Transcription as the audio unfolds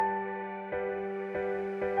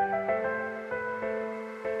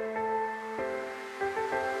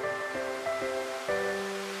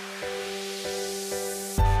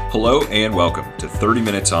Hello and welcome to 30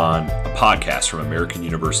 Minutes On, a podcast from American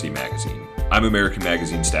University Magazine. I'm American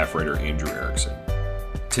Magazine staff writer Andrew Erickson.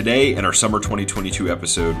 Today, in our summer 2022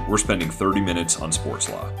 episode, we're spending 30 minutes on sports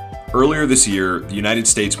law. Earlier this year, the United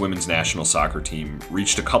States women's national soccer team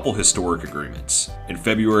reached a couple historic agreements. In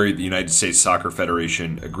February, the United States Soccer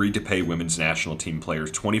Federation agreed to pay women's national team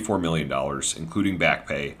players $24 million, including back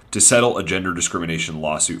pay, to settle a gender discrimination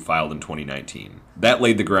lawsuit filed in 2019. That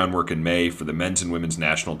laid the groundwork in May for the men's and women's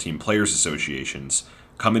national team players associations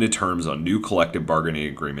coming to terms on new collective bargaining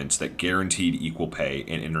agreements that guaranteed equal pay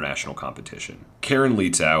in international competition. Karen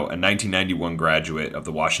Lietzau, a 1991 graduate of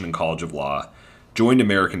the Washington College of Law, joined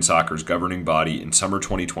American Soccer's governing body in summer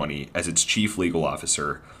 2020 as its chief legal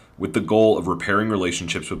officer with the goal of repairing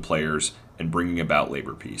relationships with players and bringing about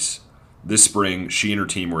labor peace. This spring, she and her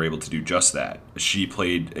team were able to do just that, as she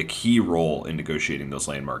played a key role in negotiating those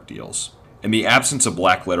landmark deals. In the absence of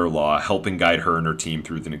black letter law helping guide her and her team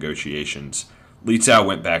through the negotiations, Lietzau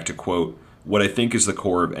went back to, quote, "What I think is the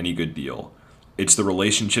core of any good deal. It's the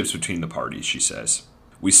relationships between the parties," she says.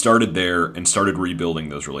 "We started there and started rebuilding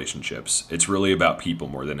those relationships. It's really about people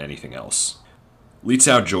more than anything else."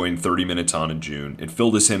 Lietzau joined 30 Minutes On in June and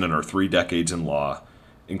filled us in on our 3 decades in law,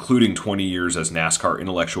 including 20 years as NASCAR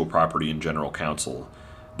intellectual property and general counsel,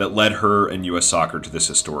 that led her and U.S. Soccer to this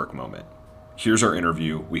historic moment. Here's our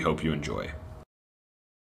interview. We hope you enjoy.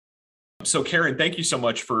 So Karen, thank you so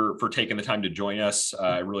much for taking the time to join us.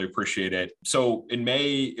 I really appreciate it. So in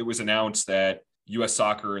May, it was announced that U.S.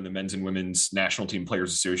 Soccer and the men's and women's national team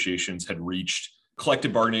players associations had reached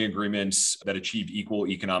collective bargaining agreements that achieved equal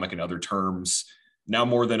economic and other terms. Now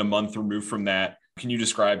more than a month removed from that, can you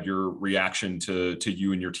describe your reaction to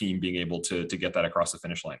you and your team being able to get that across the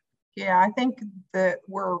finish line? Yeah, I think that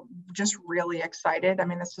we're just really excited. I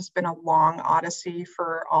mean, this has been a long odyssey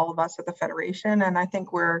for all of us at the Federation, and I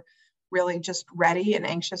think we're really just ready and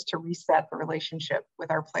anxious to reset the relationship with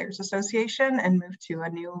our Players Association and move to a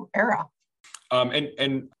new era.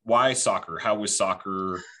 And why soccer? How was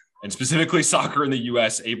soccer, and specifically soccer in the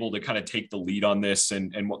U.S., able to kind of take the lead on this,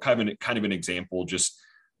 and what kind of an example, just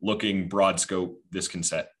looking broad scope, this can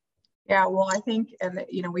set? Yeah, well, I think, and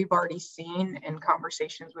we've already seen in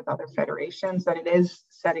conversations with other federations that it is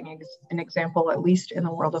setting an example, at least in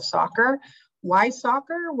the world of soccer. Why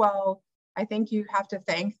soccer? Well, I think you have to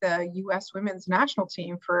thank the U.S. women's national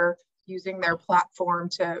team for using their platform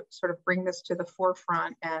to sort of bring this to the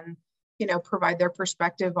forefront and provide their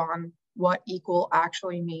perspective on what equal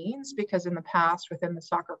actually means, because in the past within the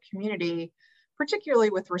soccer community, particularly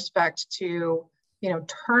with respect to,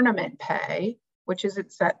 tournament pay, which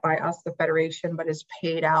isn't set by us, the Federation, but is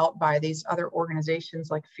paid out by these other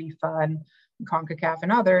organizations like FIFA and CONCACAF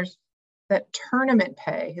and others, that tournament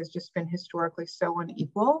pay has just been historically so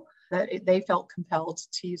unequal that they felt compelled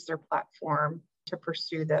to use their platform to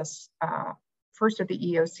pursue this first at the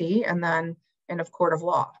EOC and then in a court of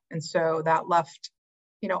law. And so that left,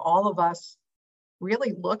 all of us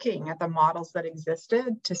really looking at the models that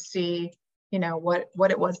existed to see,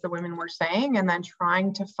 what it was the women were saying, and then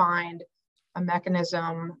trying to find a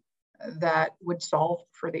mechanism that would solve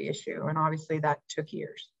for the issue. And obviously that took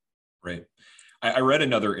years. Right. I read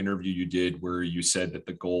another interview you did where you said that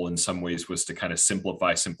the goal in some ways was to kind of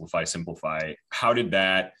simplify. How did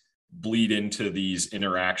that bleed into these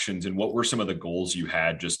interactions, and what were some of the goals you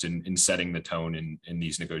had just in setting the tone in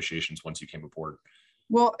these negotiations once you came aboard?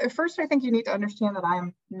 Well, at first, I think you need to understand that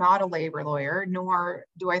I'm not a labor lawyer, nor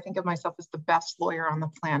do I think of myself as the best lawyer on the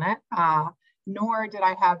planet, nor did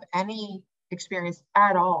I have any experience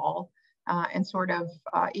at all in sort of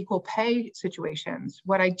equal pay situations.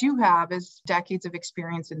 What I do have is decades of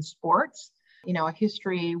experience in sports, a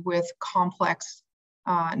history with complex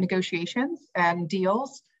negotiations and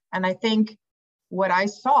deals. And I think what I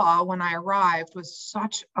saw when I arrived was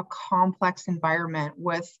such a complex environment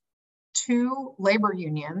with 2 labor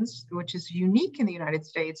unions, which is unique in the United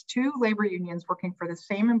States, 2 labor unions working for the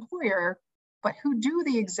same employer, but who do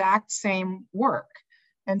the exact same work.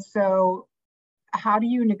 And so how do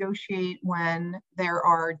you negotiate when there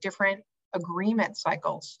are different agreement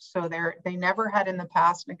cycles? So they never had in the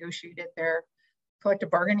past negotiated their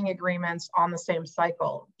collective bargaining agreements on the same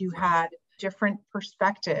cycle. You had different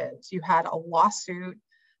perspectives. You had a lawsuit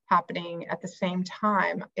happening at the same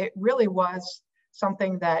time. It really was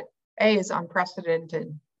something that is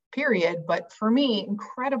unprecedented, period. But for me,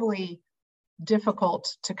 incredibly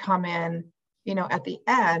difficult to come in, at the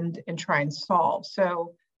end and try and solve.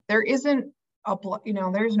 So there isn't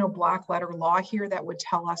there's no black letter law here that would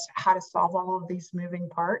tell us how to solve all of these moving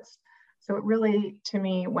parts. So it really, to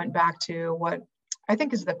me, went back to what I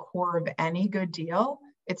think is the core of any good deal.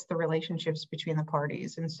 It's the relationships between the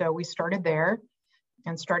parties. And so we started there.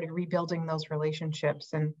 started rebuilding those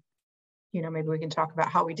relationships. And, maybe we can talk about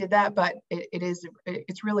how we did that, but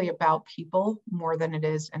it's really about people more than it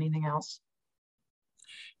is anything else.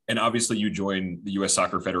 And obviously you joined the U.S.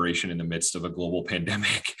 Soccer Federation in the midst of a global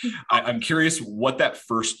pandemic. I'm curious what that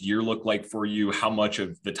first year looked like for you, how much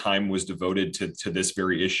of the time was devoted to this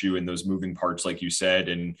very issue and those moving parts, like you said,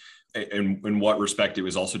 and in what respect it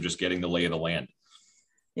was also just getting the lay of the land.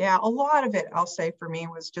 Yeah, a lot of it, I'll say, for me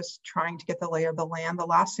was just trying to get the lay of the land. The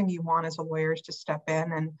last thing you want as a lawyer is to step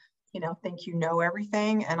in and, think you know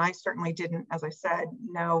everything. And I certainly didn't, as I said,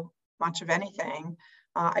 know much of anything.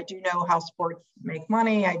 I do know how sports make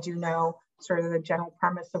money. I do know sort of the general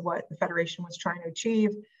premise of what the Federation was trying to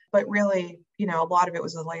achieve. But really, a lot of it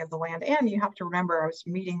was the lay of the land. And you have to remember, I was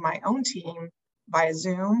meeting my own team via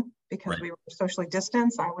Zoom because we were socially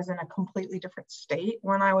distanced. I was in a completely different state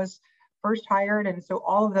when I was first hired. And so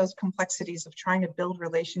all of those complexities of trying to build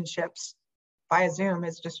relationships via Zoom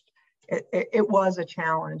is just, it was a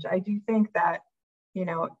challenge. I do think that,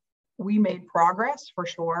 we made progress for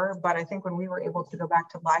sure, but I think when we were able to go back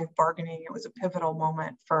to live bargaining, it was a pivotal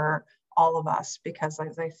moment for all of us because,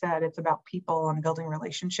 as I said, it's about people and building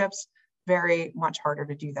relationships. Very much harder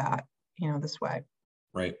to do that, this way.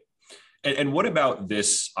 Right. And what about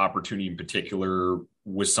this opportunity in particular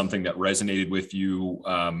was something that resonated with you?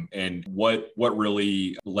 And what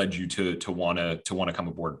really led you to want to come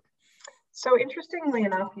aboard? So interestingly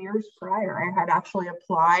enough, years prior, I had actually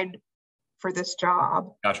applied for this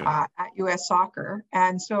job at U.S. Soccer.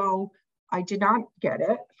 And so I did not get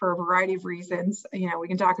it for a variety of reasons, we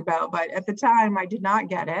can talk about, but at the time I did not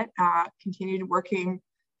get it, continued working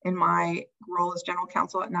in my role as general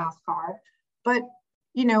counsel at NASCAR. But,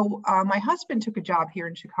 my husband took a job here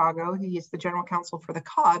in Chicago. He is the general counsel for the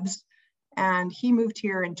Cubs, and he moved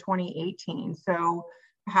here in 2018. So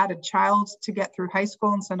I had a child to get through high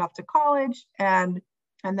school and send off to college. And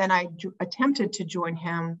then I attempted to join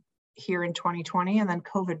him here in 2020, and then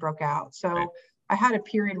COVID broke out. So I had a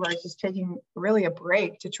period where I was just taking really a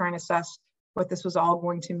break to try and assess what this was all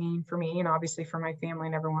going to mean for me and obviously for my family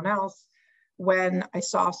and everyone else, when I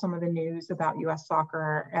saw some of the news about US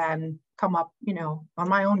Soccer and come up, on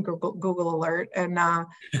my own Google alert. And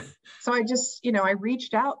so I just, I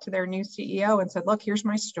reached out to their new CEO and said, look, here's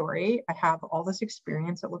my story. I have all this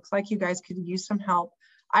experience. It looks like you guys could use some help.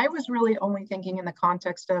 I was really only thinking in the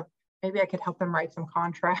context of maybe I could help them write some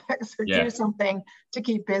contracts or do something to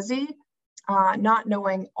keep busy, not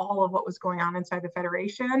knowing all of what was going on inside the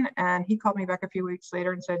Federation. And he called me back a few weeks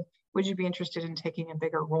later and said, would you be interested in taking a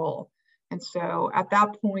bigger role? And so at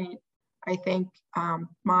that point, I think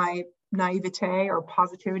my naivete or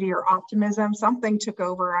positivity or optimism, something took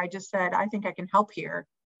over. I just said, I think I can help here.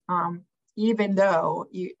 Even though,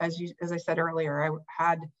 as I said earlier, I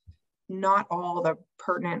had not all the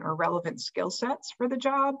pertinent or relevant skill sets for the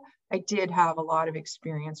job. I did have a lot of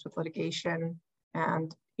experience with litigation.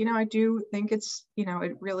 And, I do think it's,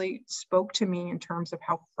 it really spoke to me in terms of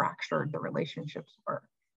how fractured the relationships were.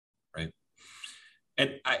 Right.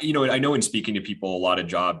 And I know in speaking to people, a lot of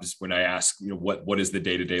jobs, when I ask, what is the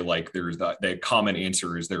day-to-day like, there's the common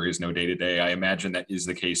answer is there is no day-to-day. I imagine that is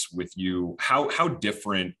the case with you. How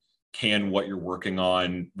different can what you're working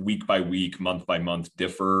on week by week, month by month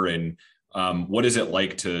differ? And what is it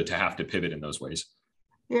like to have to pivot in those ways?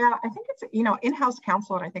 Yeah, I think it's, in-house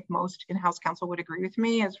counsel, and I think most in-house counsel would agree with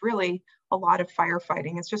me, is really a lot of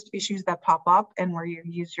firefighting. It's just issues that pop up and where you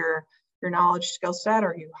use your knowledge, skill set,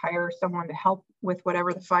 or you hire someone to help with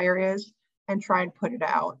whatever the fire is and try and put it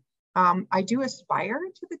out. I do aspire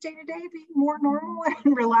to the day-to-day being more normal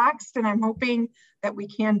and relaxed, and I'm hoping that we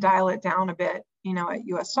can dial it down a bit, at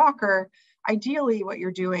US Soccer. Ideally, what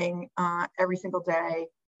you're doing every single day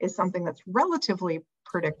is something that's relatively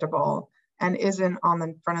predictable and isn't on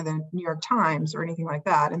the front of the New York Times or anything like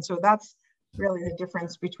that. And so that's really the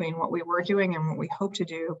difference between what we were doing and what we hope to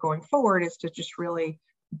do going forward, is to just really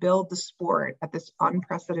build the sport at this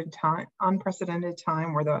unprecedented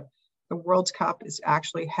time where the World Cup is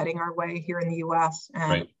actually heading our way here in the US.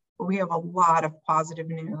 And we have a lot of positive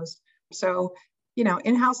news. So,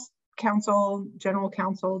 in-house counsel, general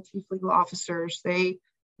counsel, chief legal officers, they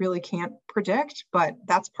really can't predict, but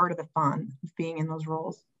that's part of the fun of being in those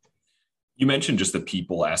roles. You mentioned just the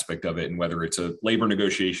people aspect of it, and whether it's a labor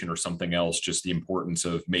negotiation or something else, just the importance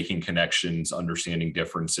of making connections, understanding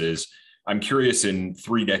differences. I'm curious, in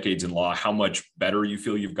 3 decades in law, how much better you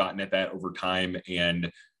feel you've gotten at that over time,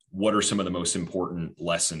 and what are some of the most important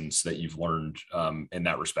lessons that you've learned in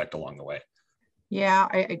that respect along the way? Yeah,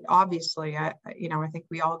 I obviously, I think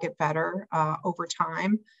we all get better over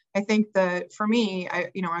time. I think that for me, I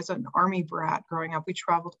was an Army brat growing up. We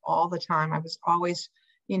traveled all the time. I was always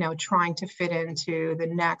trying to fit into the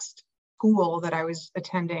next school that I was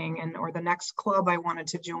attending or the next club I wanted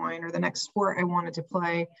to join or the next sport I wanted to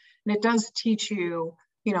play. And it does teach you,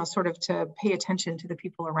 sort of to pay attention to the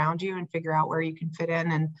people around you and figure out where you can fit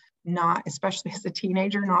in and not, especially as a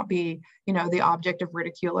teenager, not be, the object of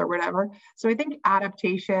ridicule or whatever. So I think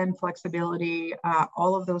adaptation, flexibility,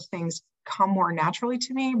 all of those things come more naturally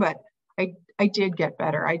to me, but I did get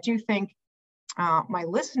better. I do think my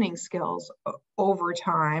listening skills over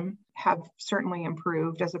time have certainly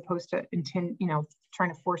improved as opposed to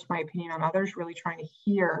trying to force my opinion on others, really trying to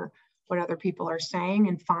hear what other people are saying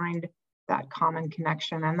and find that common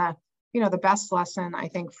connection. And the best lesson I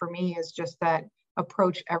think for me is just that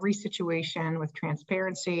approach every situation with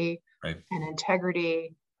transparency, right, and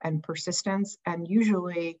integrity and persistence. And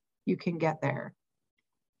usually you can get there.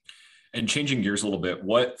 And changing gears a little bit,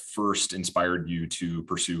 what first inspired you to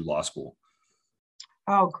pursue law school?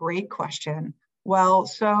 Oh, great question. Well,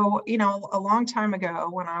 so, a long time ago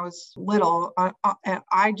when I was little,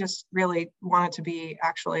 I just really wanted to be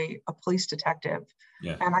actually a police detective.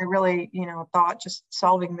 Yeah. And I really, thought just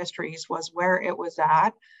solving mysteries was where it was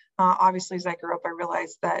at. Obviously, as I grew up, I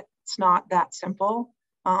realized that it's not that simple.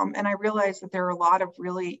 And I realized that there are a lot of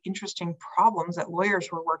really interesting problems that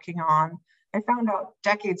lawyers were working on. I found out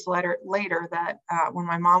decades later that when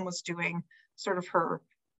my mom was doing sort of her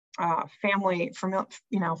family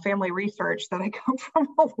research, that I come from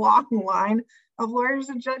a long line of lawyers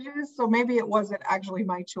and judges. So maybe it wasn't actually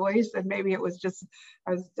my choice, and maybe it was just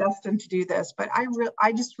I was destined to do this. But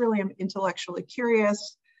I just really am intellectually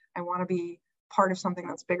curious. I want to be part of something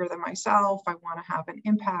that's bigger than myself. I want to have an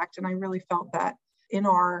impact, and I really felt that in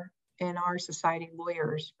our society,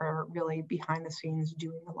 lawyers are really behind the scenes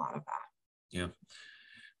doing a lot of that. Yeah.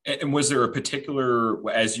 And was there a particular,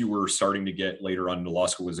 as you were starting to get later on into law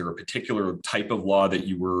school, was there a particular type of law that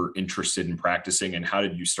you were interested in practicing, and how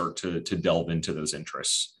did you start to delve into those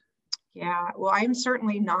interests? Yeah, well, I'm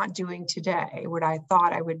certainly not doing today what I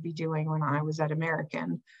thought I would be doing when I was at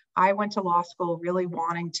American. I went to law school really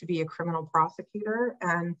wanting to be a criminal prosecutor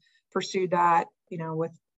and pursued that,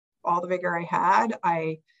 with all the vigor I had.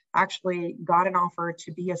 I actually got an offer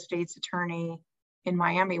to be a state's attorney in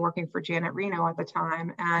Miami, working for Janet Reno at the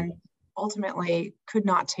time, and ultimately could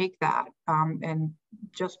not take that. And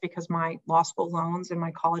just because my law school loans and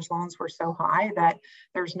my college loans were so high that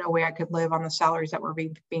there's no way I could live on the salaries that were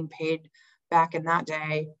being paid back in that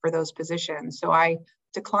day for those positions. So I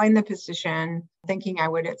declined the position, thinking I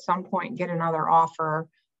would at some point get another offer.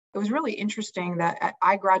 It was really interesting that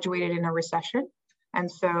I graduated in a recession.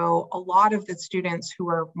 And so a lot of the students who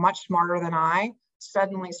were much smarter than I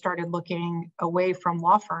suddenly started looking away from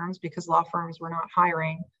law firms because law firms were not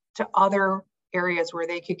hiring to other areas where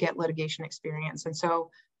they could get litigation experience. And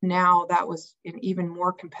so now that was an even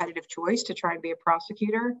more competitive choice to try and be a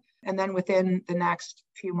prosecutor. And then within the next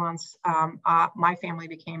few months, my family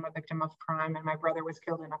became a victim of crime, and my brother was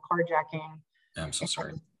killed in a carjacking. I'm so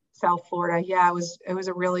sorry. South Florida. Yeah, it was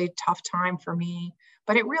a really tough time for me,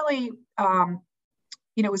 but it really,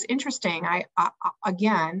 it was interesting.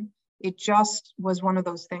 Again, it just was one of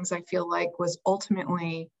those things I feel like was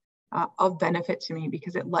ultimately of benefit to me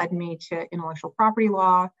because it led me to intellectual property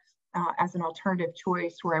law as an alternative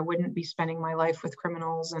choice where I wouldn't be spending my life with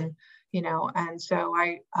criminals. And, and so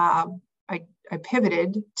I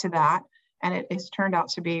pivoted to that, and it has turned out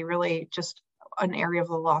to be really just an area of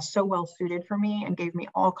the law so well suited for me and gave me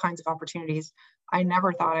all kinds of opportunities I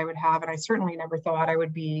never thought I would have. And I certainly never thought I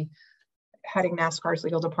would be heading NASCAR's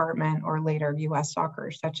legal department or later US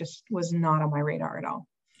Soccer. That just was not on my radar at all.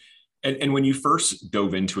 And when you first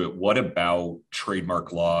dove into it, what about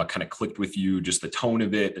trademark law kind of clicked with you? Just the tone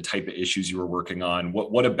of it, the type of issues you were working on,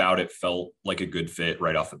 what about it felt like a good fit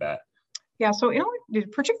right off the bat? Yeah, so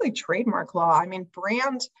particularly trademark law, I mean,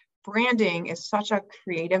 branding is such a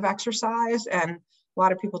creative exercise, and a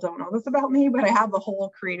lot of people don't know this about me, but I have the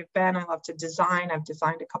whole creative bent. I love to design. I've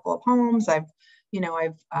designed a couple of homes. I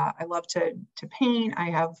love to paint.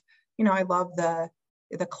 I love the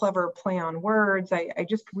clever play on words. I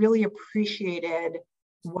just really appreciated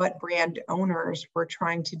what brand owners were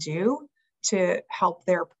trying to do to help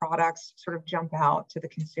their products sort of jump out to the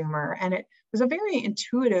consumer. And it was a very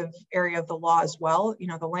intuitive area of the law as well.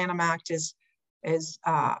 The Lanham Act is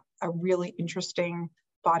a really interesting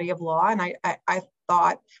body of law. And I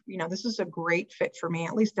thought, this is a great fit for me,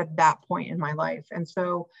 at least at that point in my life. And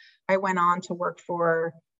so I went on to work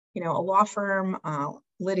for, a law firm,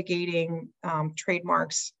 litigating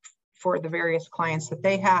trademarks for the various clients that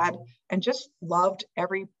they had, and just loved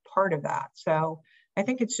every part of that. So I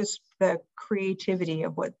think it's just the creativity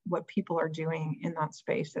of what people are doing in that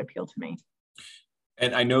space that appealed to me.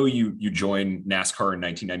 And I know you joined NASCAR in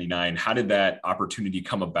 1999. How did that opportunity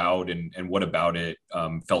come about, and what about it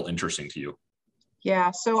felt interesting to you?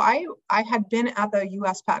 Yeah, so I had been at the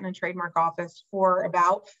U.S. Patent and Trademark Office for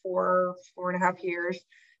about four and a half years,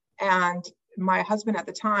 and my husband at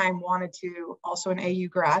the time wanted to, also an AU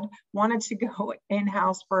grad, wanted to go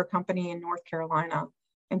in-house for a company in North Carolina,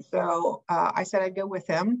 and so I said I'd go with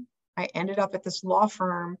him. I ended up at this law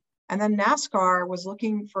firm, and then NASCAR was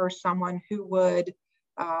looking for someone who would.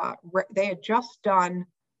 They had just done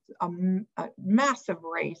a massive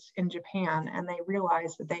race in Japan, and they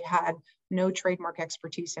realized that they had no trademark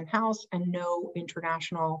expertise in-house and no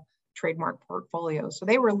international trademark portfolio. So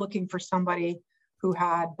they were looking for somebody who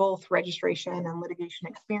had both registration and litigation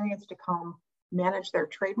experience to come manage their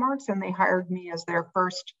trademarks, and they hired me as their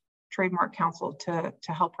first trademark counsel to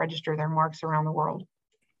help register their marks around the world.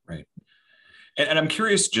 Right. And I'm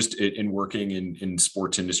curious, just in working in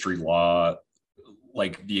sports industry law,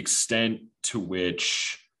 like the extent to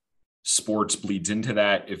which sports bleeds into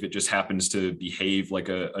that, if it just happens to behave like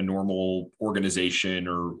a normal organization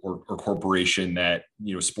or corporation that,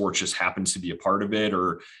 sports just happens to be a part of it,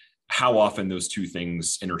 or how often those two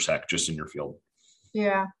things intersect just in your field?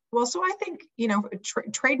 Yeah, well, so I think,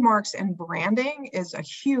 trademarks and branding is a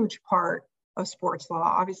huge part of sports law.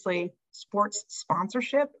 Obviously, sports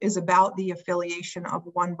sponsorship is about the affiliation of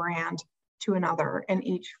one brand to another, and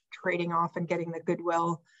each trading off and getting the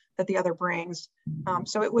goodwill that the other brings.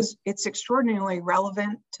 So it's extraordinarily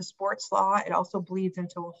relevant to sports law. It also bleeds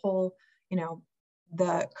into a whole,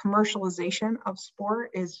 the commercialization of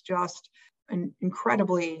sport is just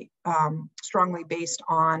incredibly strongly based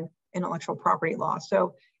on intellectual property law.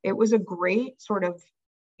 So it was a great sort of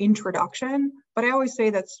introduction, but I always say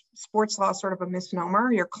that sports law is sort of a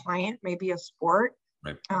misnomer. Your client may be a sport,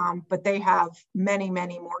 right, but they have many,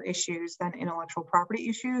 many more issues than intellectual property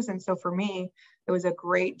issues. And so for me, it was a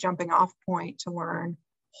great jumping off point to learn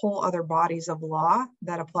whole other bodies of law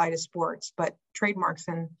that apply to sports, but trademarks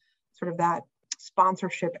and sort of that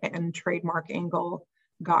sponsorship and trademark angle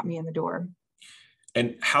got me in the door.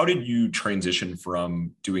 And how did you transition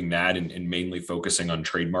from doing that and mainly focusing on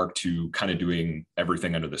trademark to kind of doing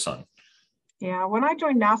everything under the sun? Yeah, when I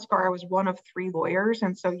joined NASCAR, I was one of 3 lawyers.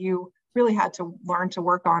 And so you really had to learn to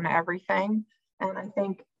work on everything. And I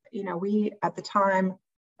think, we, at the time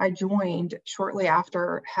I joined, shortly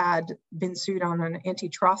after, had been sued on an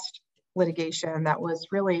antitrust litigation that was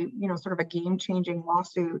really, sort of a game-changing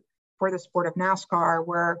lawsuit for the sport of NASCAR,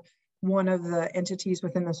 where one of the entities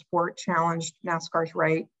within the sport challenged NASCAR's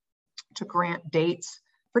right to grant dates,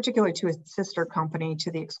 particularly to a sister company, to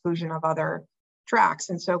the exclusion of other tracks.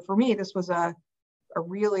 And so for me, this was a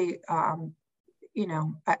really, I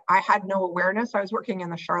had no awareness. I was working in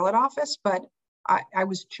the Charlotte office, but I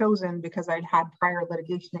was chosen because I'd had prior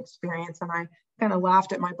litigation experience. And I kind of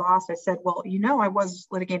laughed at my boss. I said, well, I was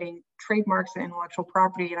litigating trademarks and intellectual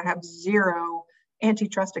property, and I have 0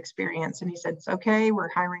 antitrust experience. And he said, it's okay. We're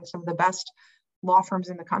hiring some of the best law firms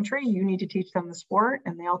in the country. You need to teach them the sport,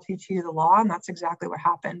 and they'll teach you the law. And that's exactly what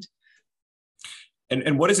happened.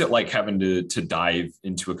 And what is it like having to dive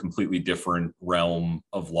into a completely different realm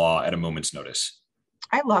of law at a moment's notice?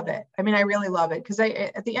 I love it. I mean, I really love it, because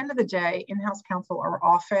at the end of the day, in-house counsel are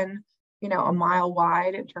often, a mile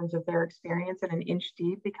wide in terms of their experience and an inch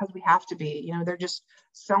deep, because we have to be. There are just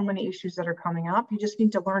so many issues that are coming up. You just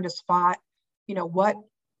need to learn to spot, what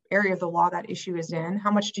area of the law that issue is in.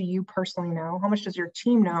 How much do you personally know? How much does your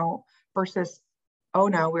team know? Versus, oh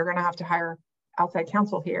no, we're going to have to hire outside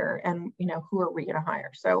counsel here, and who are we going to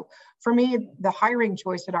hire? So for me, the hiring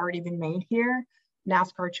choice had already been made here.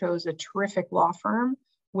 NASCAR chose a terrific law firm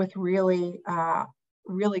with really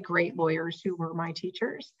great lawyers who were my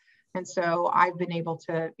teachers, and so I've been able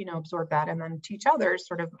to absorb that and then teach others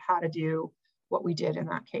sort of how to do what we did in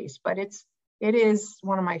that case. But it is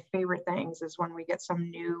one of my favorite things is when we get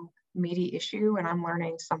some new meaty issue and I'm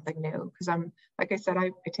learning something new, because like I said,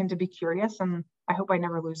 I tend to be curious, and I hope I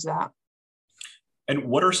never lose that. And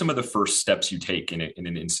what are some of the first steps you take in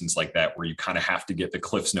an instance like that, where you kind of have to get the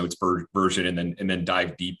Cliff's Notes version and then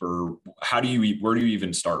dive deeper? Where do you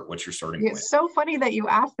even start? What's your starting point? It's so funny that you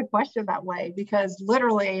asked the question that way, because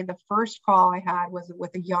literally the first call I had was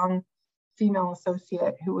with a young female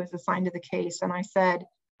associate who was assigned to the case. And I said,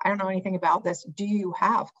 I don't know anything about this. Do you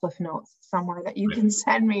have Cliff Notes somewhere that you can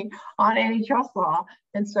send me on antitrust law?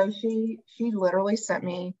 And so she literally sent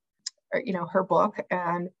me, her book,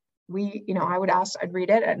 and I'd read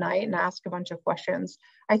it at night and ask a bunch of questions.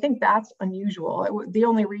 I think that's unusual. The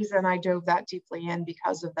only reason I dove that deeply in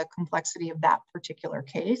because of the complexity of that particular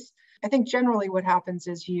case. I think generally what happens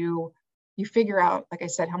is you figure out, like I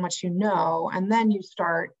said, how much you know, and then you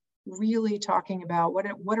start really talking about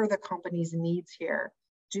what are the company's needs here?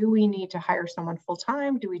 Do we need to hire someone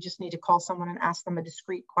full-time? Do we just need to call someone and ask them a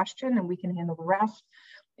discrete question and we can handle the rest?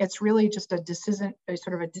 It's really just a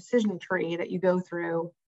sort of a decision tree that you go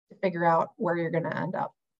through to figure out where you're going to end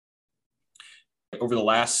up. Over the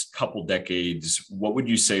last couple decades, what would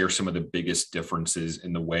you say are some of the biggest differences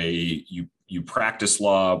in the way you practice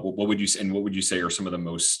law? What would you say, and what would you say are some of the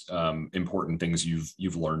most important things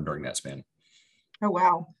you've learned during that span? Oh,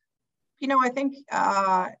 wow. I think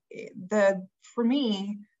for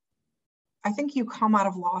me, I think you come out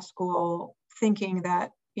of law school thinking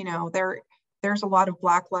that, there's a lot of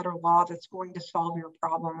black letter law that's going to solve your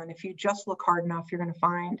problem. And if you just look hard enough, you're going to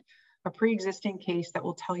find a pre-existing case that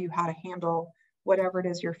will tell you how to handle whatever it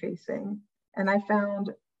is you're facing. And I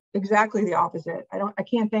found exactly the opposite. I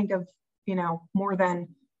can't think of, more than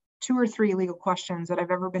 2 or 3 legal questions that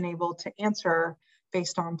I've ever been able to answer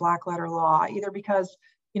based on black letter law, either because,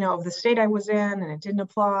 of the state I was in and it didn't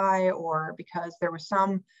apply, or because there was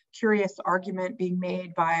some curious argument being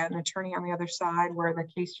made by an attorney on the other side where the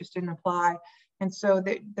case just didn't apply. And so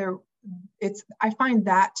I find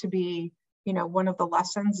that to be, one of the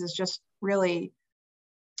lessons is just really,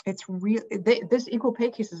 this equal pay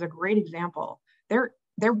case is a great example. There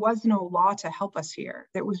was no law to help us here.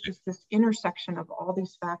 There was just this intersection of all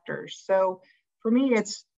these factors. So for me,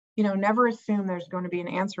 it's, never assume there's going to be an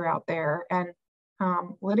answer out there. And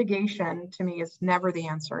litigation to me is never the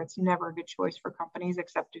answer. It's never a good choice for companies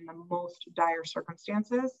except in the most dire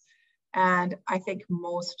circumstances. And I think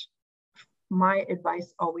my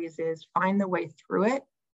advice always is find the way through it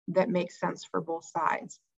that makes sense for both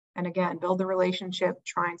sides. And again, build the relationship,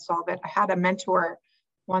 try and solve it. I had a mentor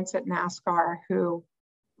once at NASCAR who,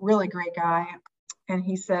 really great guy. And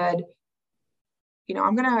he said,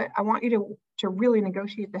 I want you to really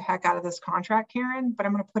negotiate the heck out of this contract, Karen, but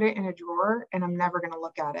I'm going to put it in a drawer and I'm never going to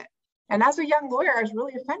look at it. And as a young lawyer, I was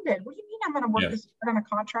really offended. What do you mean I'm going to work this on a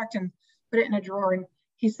contract and put it in a drawer? And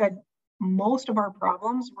he said, most of our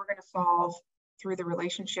problems we're going to solve through the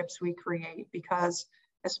relationships we create, because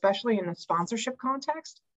especially in a sponsorship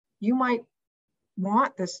context, you might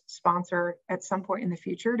want this sponsor at some point in the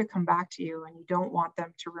future to come back to you, and you don't want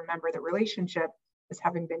them to remember the relationship as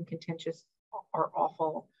having been contentious or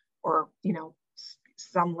awful, or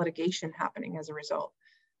some litigation happening as a result.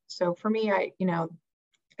 So for me,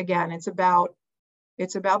 again, it's about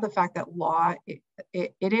the fact that law,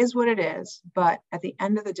 it is what it is, but at the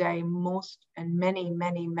end of the day, most and many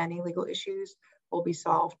legal issues will be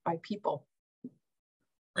solved by people.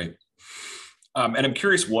 Right. And I'm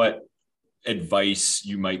curious what advice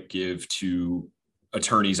you might give to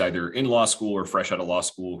attorneys either in law school or fresh out of law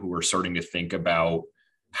school who are starting to think about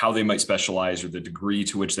how they might specialize or the degree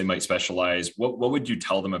to which they might specialize. What would you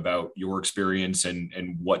tell them about your experience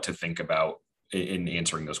and what to think about in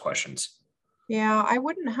answering those questions? Yeah, I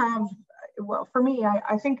wouldn't have, well, for me,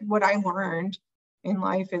 I think what I learned in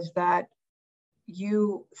life is that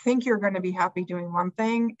you think you're going to be happy doing one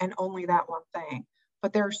thing and only that one thing.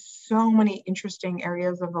 But there are so many interesting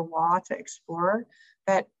areas of the law to explore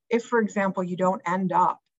that if, for example, you don't end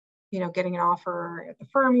up, getting an offer at the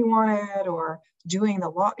firm you wanted or doing the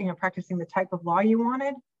law, practicing the type of law you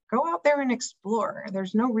wanted, go out there and explore.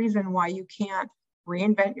 There's no reason why you can't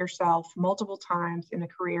reinvent yourself multiple times in a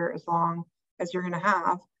career as long as you're going to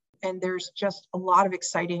have. And there's just a lot of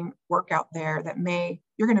exciting work out there that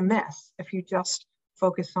you're going to miss if you just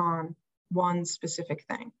focus on one specific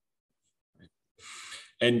thing.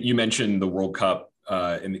 And you mentioned the World Cup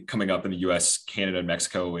coming up in the US, Canada, and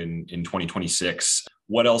Mexico in 2026.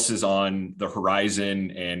 What else is on the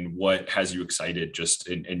horizon and what has you excited just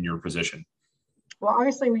in your position? Well,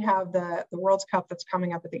 obviously we have the World Cup that's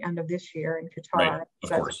coming up at the end of this year in Qatar. Right, of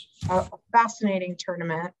course. A fascinating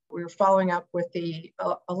tournament. We're following up with the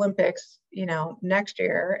Olympics, next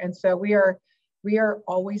year. And so we are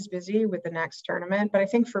always busy with the next tournament. But I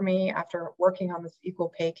think for me, after working on this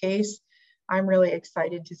equal pay case, I'm really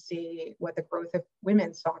excited to see what the growth of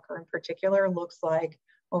women's soccer in particular looks like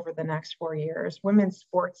over the next 4 years. Women's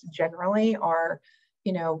sports generally are,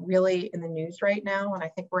 really in the news right now. And I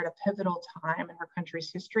think we're at a pivotal time in our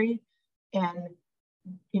country's history and,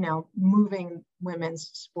 moving women's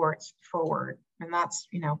sports forward. And that's,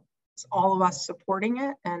 it's all of us supporting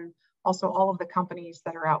it. And also all of the companies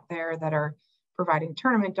that are out there that are providing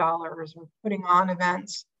tournament dollars or putting on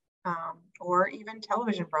events. Or even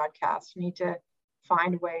television broadcasts need to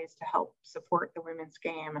find ways to help support the women's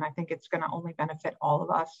game. And I think it's going to only benefit all of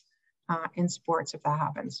us in sports if that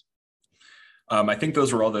happens. I think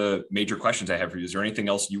those are all the major questions I have for you. Is there anything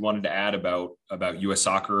else you wanted to add about U.S.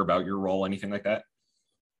 soccer, about your role, anything like that?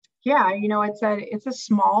 Yeah, it's a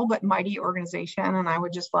small but mighty organization, and I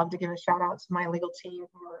would just love to give a shout out to my legal team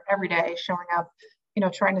who are every day showing up,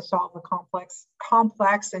 trying to solve the complex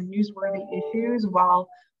and newsworthy issues while,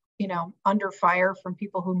 under fire from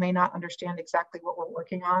people who may not understand exactly what we're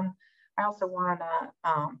working on. I also want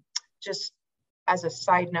to just as a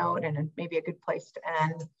side note, and maybe a good place to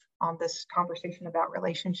end on this conversation about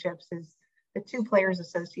relationships, is the two players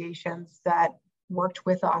associations that worked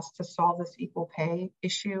with us to solve this equal pay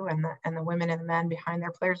issue, and the women and the men behind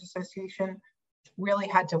their players association really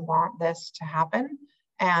had to want this to happen.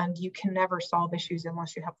 And you can never solve issues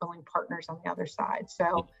unless you have willing partners on the other side.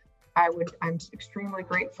 So I'm extremely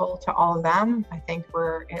grateful to all of them. I think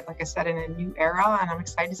we're, like I said, in a new era, and I'm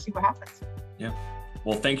excited to see what happens. Yeah.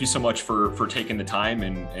 Well, thank you so much for taking the time,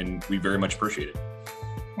 and we very much appreciate it.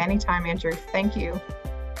 Anytime, Andrew. Thank you.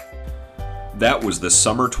 That was the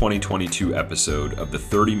summer 2022 episode of the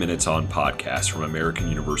 30 Minutes On podcast from American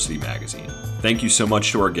University Magazine. Thank you so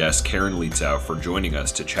much to our guest, Karen Lietzau, for joining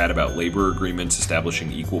us to chat about labor agreements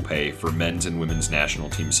establishing equal pay for men's and women's national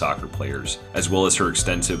team soccer players, as well as her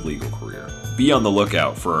extensive legal career. Be on the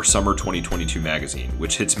lookout for our summer 2022 magazine,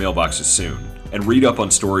 which hits mailboxes soon, and read up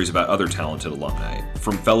on stories about other talented alumni,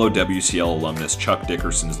 from fellow WCL alumnus Chuck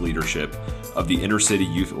Dickerson's leadership of the Inner City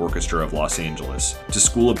Youth Orchestra of Los Angeles, to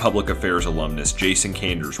School of Public Affairs alumnus Jason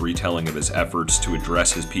Kander's retelling of his efforts to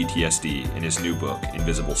address his PTSD in his new book,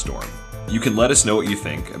 Invisible Storm. You can let us know what you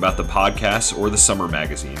think about the podcast or the summer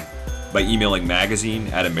magazine by emailing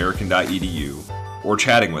magazine@american.edu or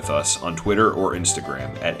chatting with us on Twitter or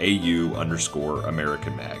Instagram at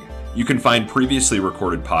 @AU_AmericanMag. You can find previously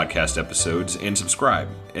recorded podcast episodes and subscribe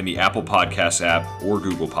in the Apple Podcasts app or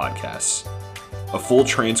Google Podcasts. A full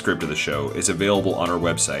transcript of the show is available on our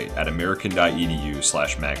website at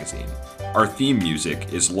american.edu/magazine. Our theme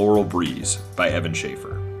music is Laurel Breeze by Evan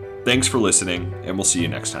Schaefer. Thanks for listening, and we'll see you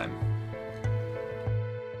next time.